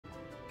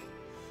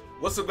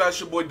What's up, guys?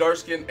 Your boy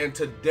Darkskin, and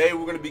today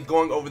we're going to be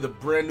going over the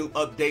brand new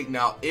update.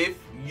 Now, if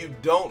you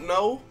don't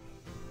know,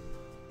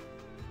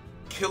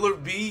 Killer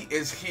B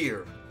is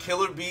here.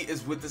 Killer B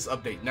is with this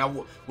update.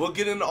 Now, we'll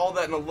get into all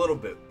that in a little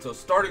bit. So,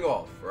 starting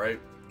off, right?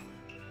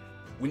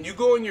 When you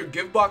go in your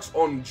gift box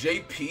on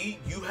JP,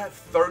 you have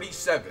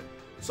 37.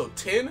 So,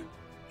 10,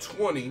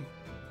 20,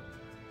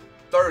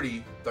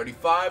 30,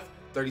 35,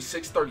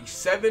 36,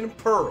 37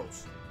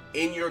 pearls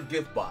in your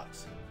gift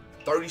box.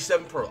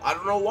 37 pearls. I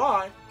don't know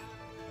why,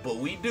 but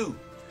we do.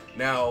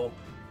 Now,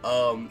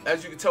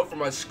 as you can tell from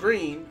my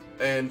screen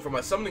and from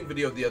my summoning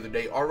video the other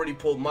day, already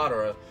pulled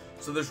Madara,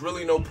 so there's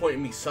really no point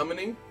in me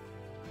summoning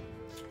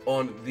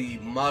on the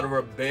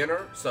Madara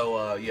banner.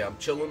 So yeah, I'm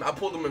chilling. I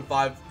pulled them in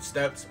 5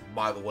 steps,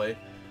 by the way.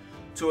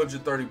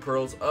 230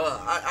 pearls.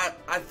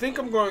 I think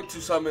I'm going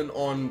to summon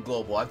on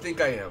global. I think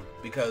I am,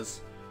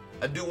 because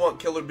I do want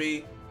Killer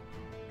B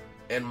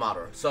and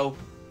Madara. So,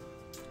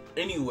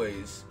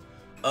 anyways,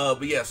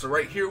 but yeah. So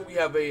right here we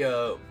have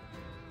a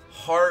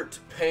Heart,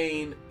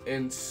 Pain,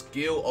 and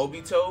Skill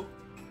Obito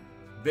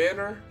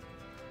banner.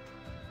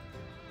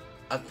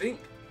 I think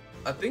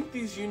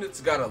these units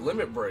got a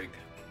limit break,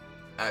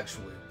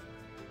 actually.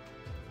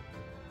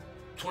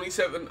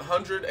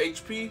 2700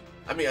 HP.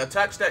 I mean,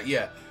 attack stat,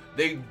 yeah.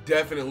 They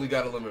definitely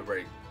got a limit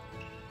break.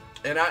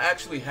 And I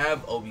actually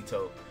have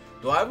Obito.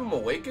 Do I have him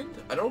awakened?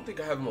 I don't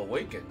think I have him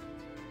awakened.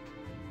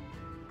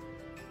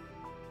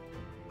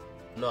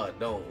 No, I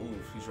don't.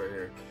 Oof, he's right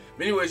here.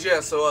 But anyways, yeah,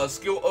 so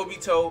Skill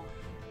Obito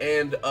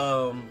and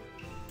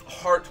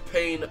Heart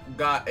Pain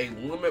got a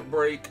limit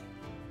break.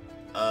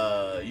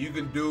 You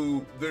can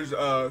do, there's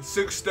a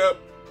 6-step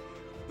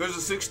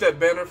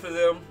banner for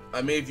them.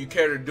 I mean, if you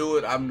care to do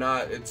it,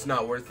 it's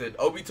not worth it.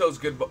 Obito's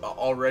good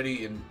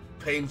already, and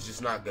Pain's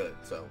just not good.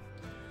 So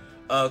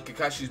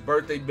Kakashi's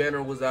birthday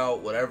banner was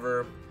out,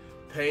 whatever.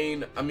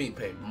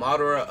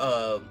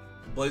 Madara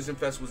Blazing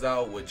Fest was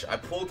out, which I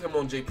pulled him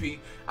on JP.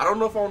 I don't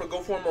know if I want to go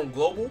for him on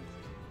global,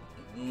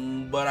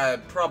 but I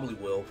probably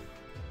will.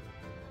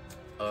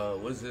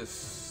 What is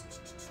this?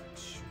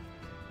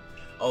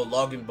 Oh,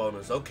 login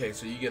bonus. Okay,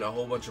 so you get a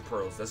whole bunch of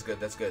pearls. That's good,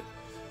 that's good.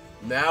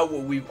 Now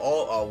what we've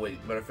all, oh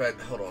wait, matter of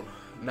fact, hold on.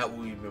 Not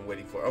what we've been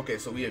waiting for. Okay,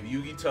 so we have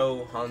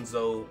Yugito,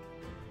 Hanzo,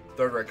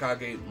 Third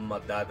Raikage,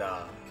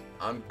 Madara,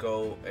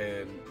 Anko,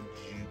 and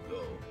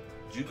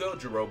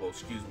Jirobo,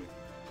 excuse me.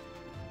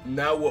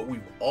 Now what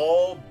we've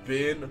all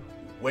been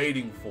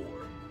waiting for.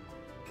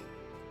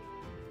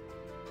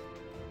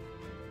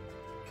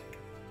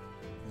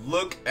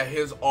 Look at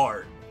his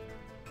art.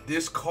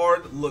 This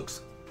card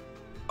looks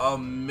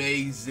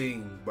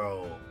amazing,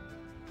 bro.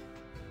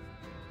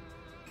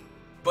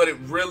 But it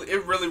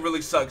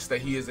really sucks that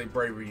he is a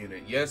bravery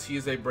unit. Yes, he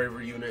is a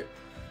bravery unit.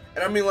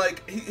 And I mean,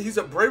 like, he's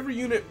a bravery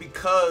unit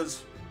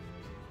because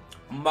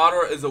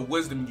Madara is a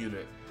wisdom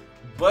unit.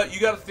 But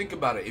you got to think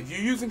about it. If you're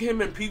using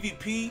him in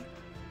PvP,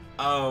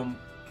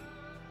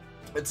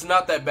 it's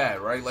not that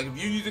bad, right? Like, if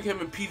you're using him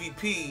in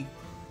PvP,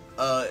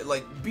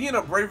 like, being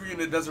a bravery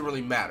unit doesn't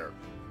really matter.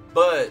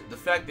 But the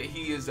fact that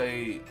he is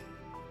a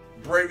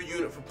bravery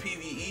unit for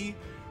PvE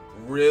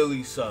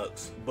really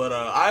sucks. But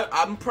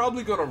I'm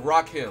probably gonna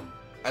rock him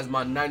as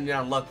my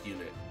 99 luck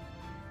unit.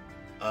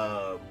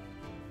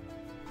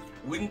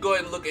 We can go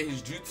ahead and look at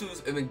his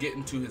jutsus and then get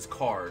into his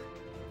card.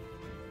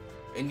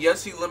 And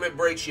yes, he limit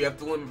breaks. You have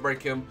to limit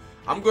break him.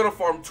 I'm gonna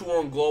farm 2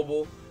 on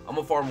global. I'm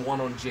gonna farm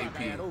 1 on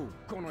JP.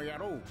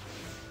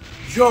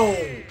 Yo!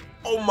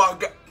 Oh my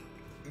god!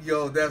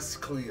 Yo, that's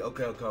clean.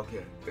 Okay.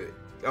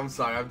 I'm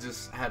sorry, I'm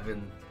just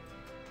having...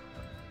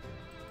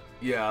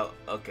 Yeah,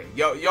 okay.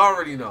 Y'all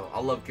already know. I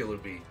love Killer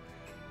B.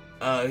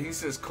 He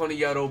says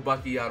Koniyaro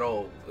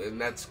Bakiyaro, and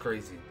that's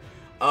crazy.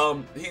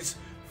 He's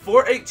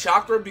 4-8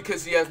 chakra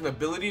because he has an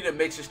ability that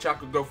makes his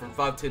chakra go from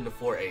 510 to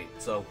 4-8.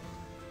 So,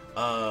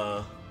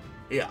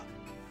 yeah.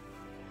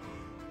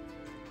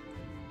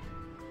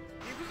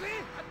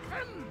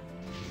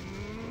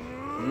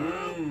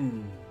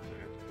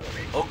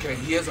 Okay,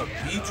 he has a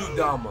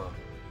Bijudama.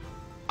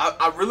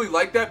 I really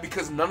like that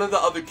because none of the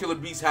other Killer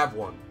Bees have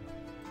one.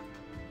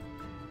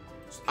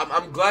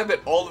 I'm glad that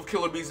all of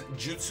Killer Bee's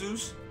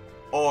jutsus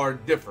are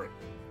different.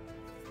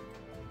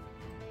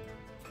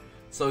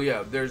 So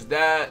yeah, there's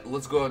that.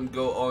 Let's go ahead and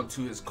go on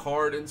to his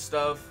card and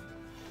stuff.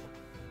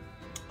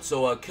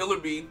 So Killer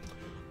Bee,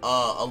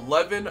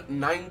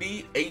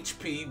 1190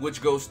 HP,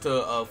 which goes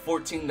to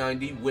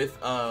 1490 with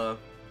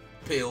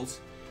pills.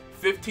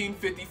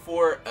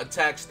 1554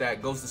 attack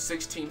stat goes to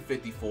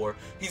 1654.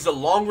 He's a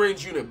long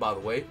range unit, by the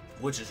way,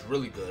 which is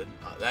really good.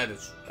 That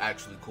is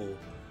actually cool.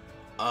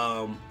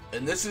 And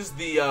this is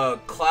the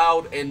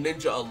Cloud and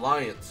Ninja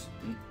Alliance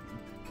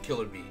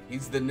Killer Bee.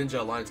 He's the Ninja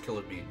Alliance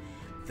Killer Bee.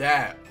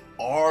 That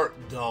art,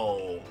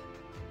 though.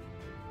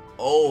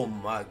 Oh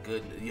my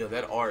goodness. Yeah,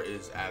 that art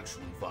is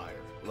actually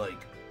fire.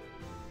 Like,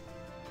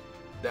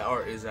 that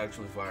art is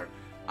actually fire.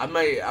 I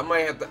might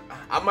have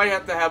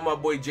to have my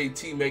boy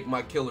JT make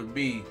my Killer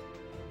B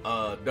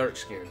dark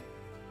skin,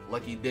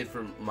 like he did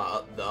for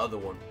the other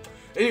one.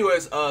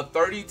 Anyways,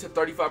 30 to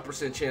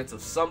 35% chance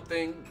of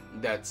something.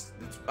 I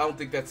don't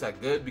think that's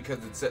that good because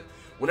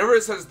whenever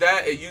it says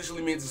that, it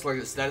usually means it's like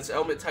a status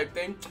element type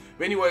thing.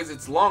 But anyways,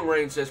 it's long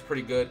range, that's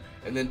pretty good.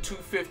 And then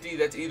 250,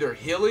 that's either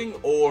healing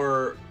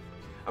or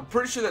I'm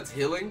pretty sure that's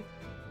healing,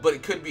 but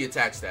it could be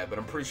attack stat, but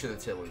I'm pretty sure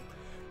that's healing.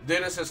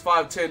 Then it says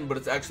 510, but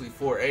it's actually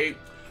 4.8.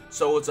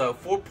 So it's a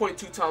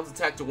 4.2 times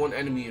attack to one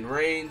enemy in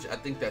range. I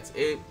think that's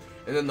it.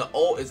 And then the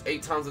ult is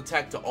 8 times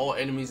attack to all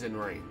enemies in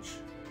range.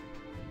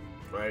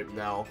 Right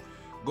now,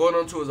 going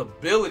on to his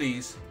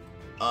abilities,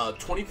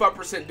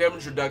 25%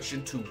 damage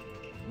reduction to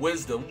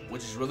wisdom,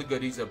 which is really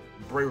good. He's a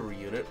bravery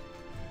unit.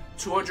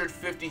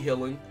 250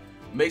 healing,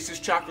 makes his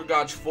chakra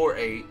gauge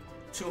 4.8.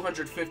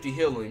 250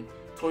 healing,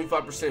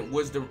 25%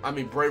 wisdom.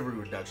 Bravery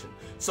reduction.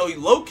 So he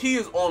low key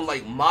is on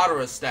like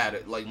moderate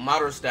status,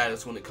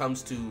 when it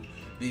comes to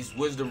these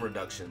wisdom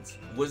reductions,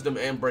 wisdom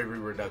and bravery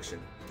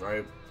reduction,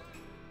 right?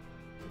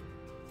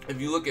 If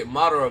you look at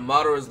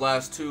Madara's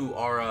last two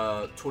are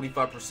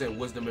 25%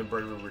 wisdom and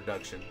bravery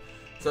reduction.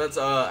 So that's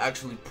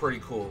actually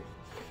pretty cool.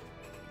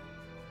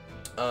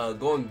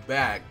 Going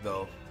back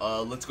though,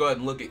 let's go ahead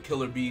and look at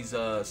Killer Bee's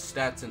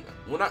stats and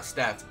well, not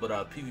stats, but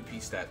PvP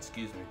stats.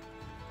 Excuse me.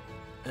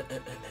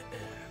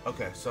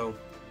 Okay, so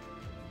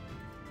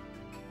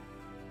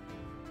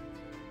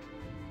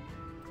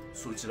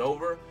switch it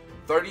over.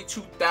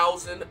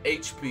 32,000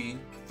 HP,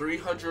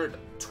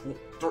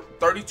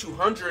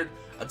 3,200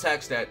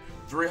 attack stat,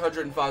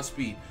 305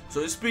 speed.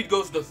 So his speed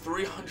goes to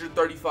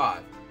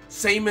 335.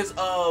 Same as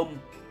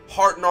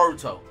Heart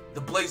Naruto, the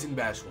Blazing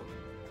Bash one.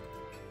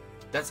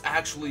 That's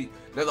actually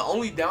now the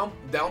only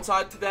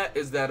downside to that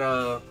is that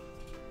the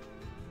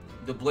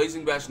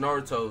Blazing Bash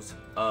Naruto's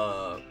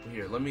the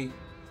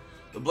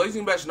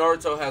Blazing Bash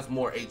Naruto has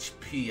more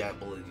HP, I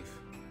believe.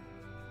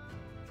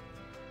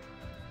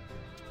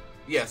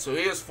 Yeah, so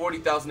he has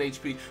 40,000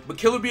 HP, but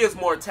Killer Bee has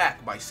more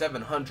attack by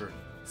 700.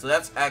 So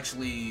that's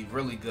actually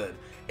really good.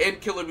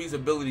 And Killer Bee's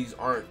abilities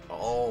aren't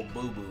all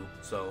boo-boo,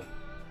 so.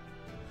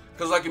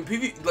 Because like in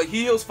PvE, like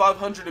he heals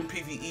 500 in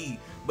PvE,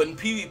 but in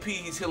PvP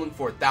he's healing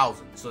for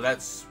 1,000. So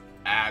that's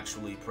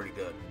actually pretty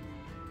good.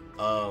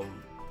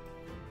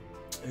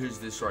 Here's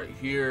this right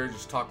here,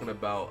 just talking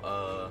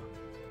about,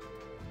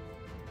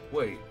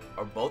 wait,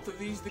 are both of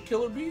these the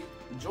Killer Bee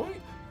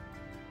joint?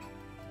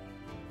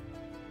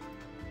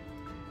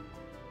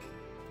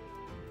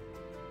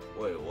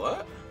 Wait,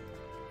 what?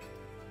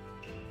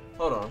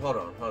 Hold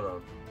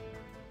on.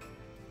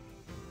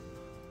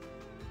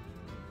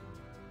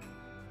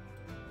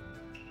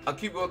 I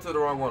keep going to the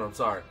wrong one, I'm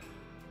sorry.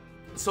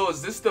 So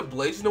is this the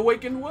Blazing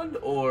Awakened one,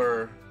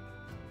 or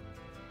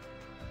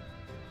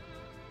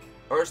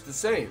it's the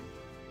same?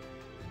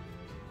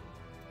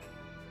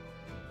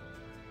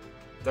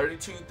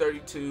 32,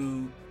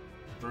 32,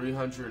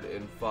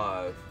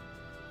 305.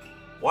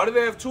 Why do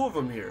they have two of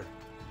them here?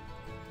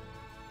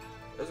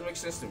 Doesn't make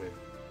sense to me.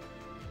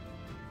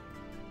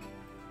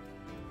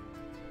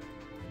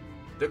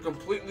 They're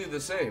completely the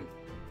same.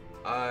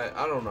 I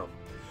don't know.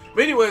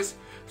 But anyways,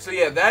 so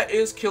yeah, that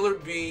is Killer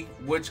Bee,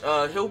 which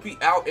he'll be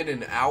out in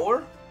an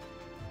hour,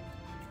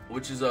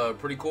 which is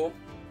pretty cool.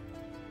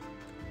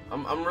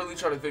 I'm really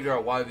trying to figure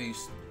out why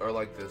these are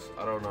like this.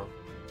 I don't know.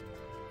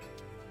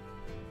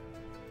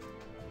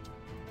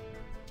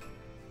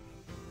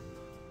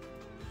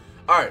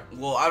 Alright,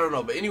 well, I don't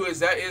know. But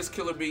anyways, that is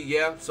Killer Bee,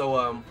 yeah.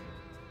 So,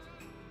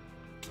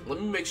 let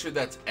me make sure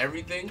that's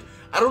everything.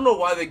 I don't know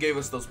why they gave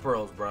us those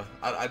pearls, bruh.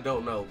 I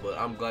don't know, but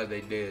I'm glad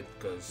they did,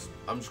 because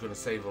I'm just going to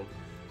save them.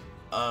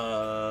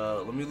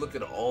 Let me look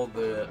at all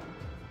the...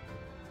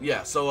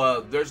 Yeah,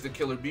 so there's the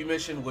Killer Bee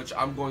mission, which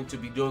I'm going to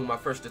be doing my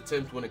first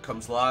attempt when it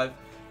comes live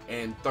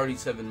in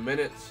 37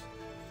 minutes.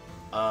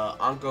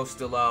 Anko's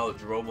still out,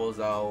 Jirobo's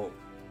out,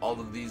 all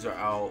of these are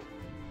out.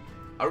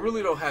 I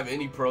really don't have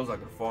any pearls I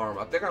can farm.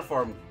 I think I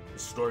farm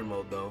story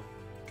mode, though.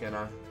 Can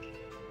I?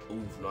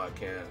 Oof, no, I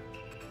can't.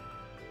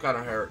 Kind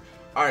of hurt.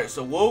 Alright,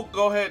 so we'll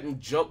go ahead and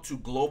jump to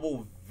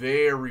global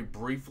very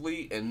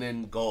briefly and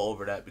then go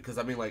over that, because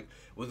I mean, like,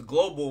 with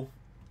global,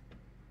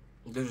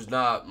 there's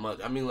not much.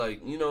 I mean, like,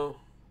 you know,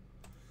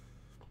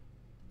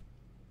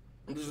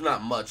 there's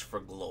not much for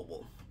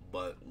global,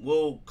 but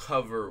we'll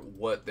cover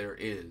what there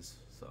is.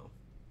 So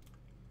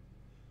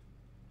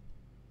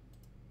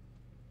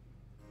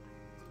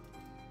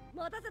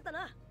待たせた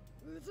な。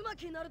渦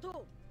巻きナル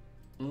ト。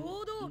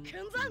合同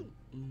剣山。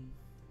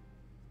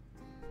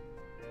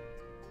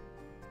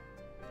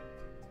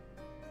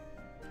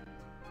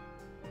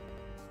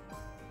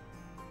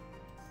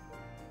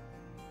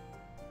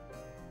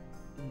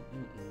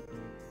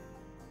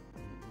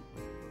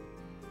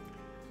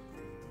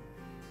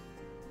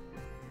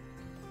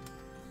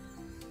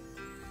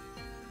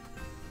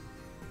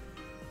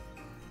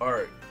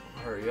Alright,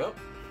 hurry up.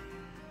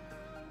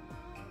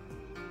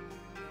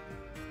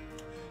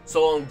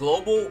 So on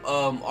global,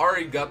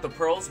 already got the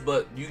pearls,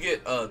 but you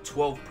get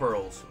 12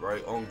 pearls,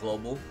 right, on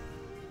global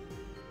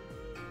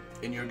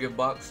in your gift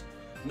box.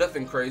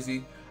 Nothing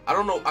crazy. I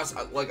don't know,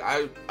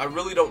 I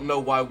really don't know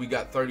why we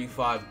got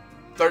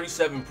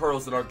 37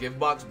 pearls in our gift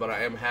box, but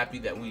I am happy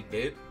that we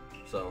did.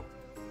 So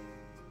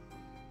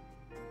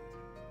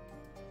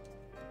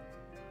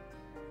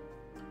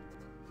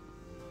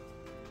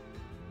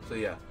So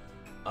yeah,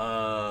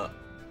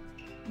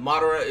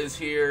 Madara is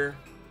here.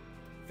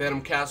 Phantom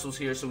Castle's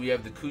here. So we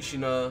have the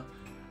Kushina.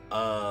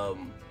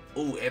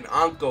 Ooh, and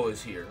Anko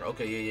is here.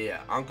 Okay, yeah.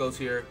 Anko's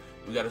here.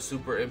 We got a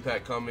super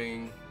impact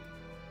coming.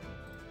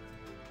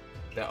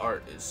 That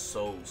art is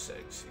so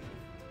sexy.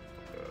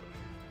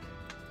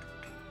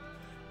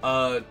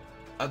 I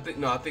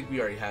think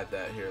we already had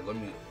that here.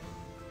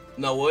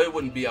 No, well, it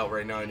wouldn't be out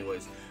right now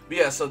anyways. But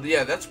yeah, so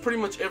yeah, that's pretty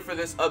much it for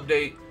this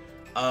update.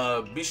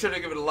 Be sure to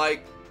give it a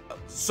like.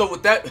 So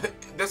with that,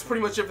 that's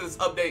pretty much it for this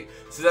update.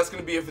 So that's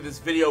going to be it for this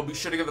video. Be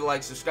sure to give it a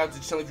like, subscribe to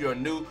the channel if you are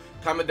new.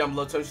 Comment down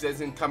below, tell me what you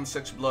guys in the comment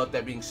section below. With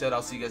that being said,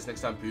 I'll see you guys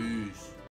next time. Peace.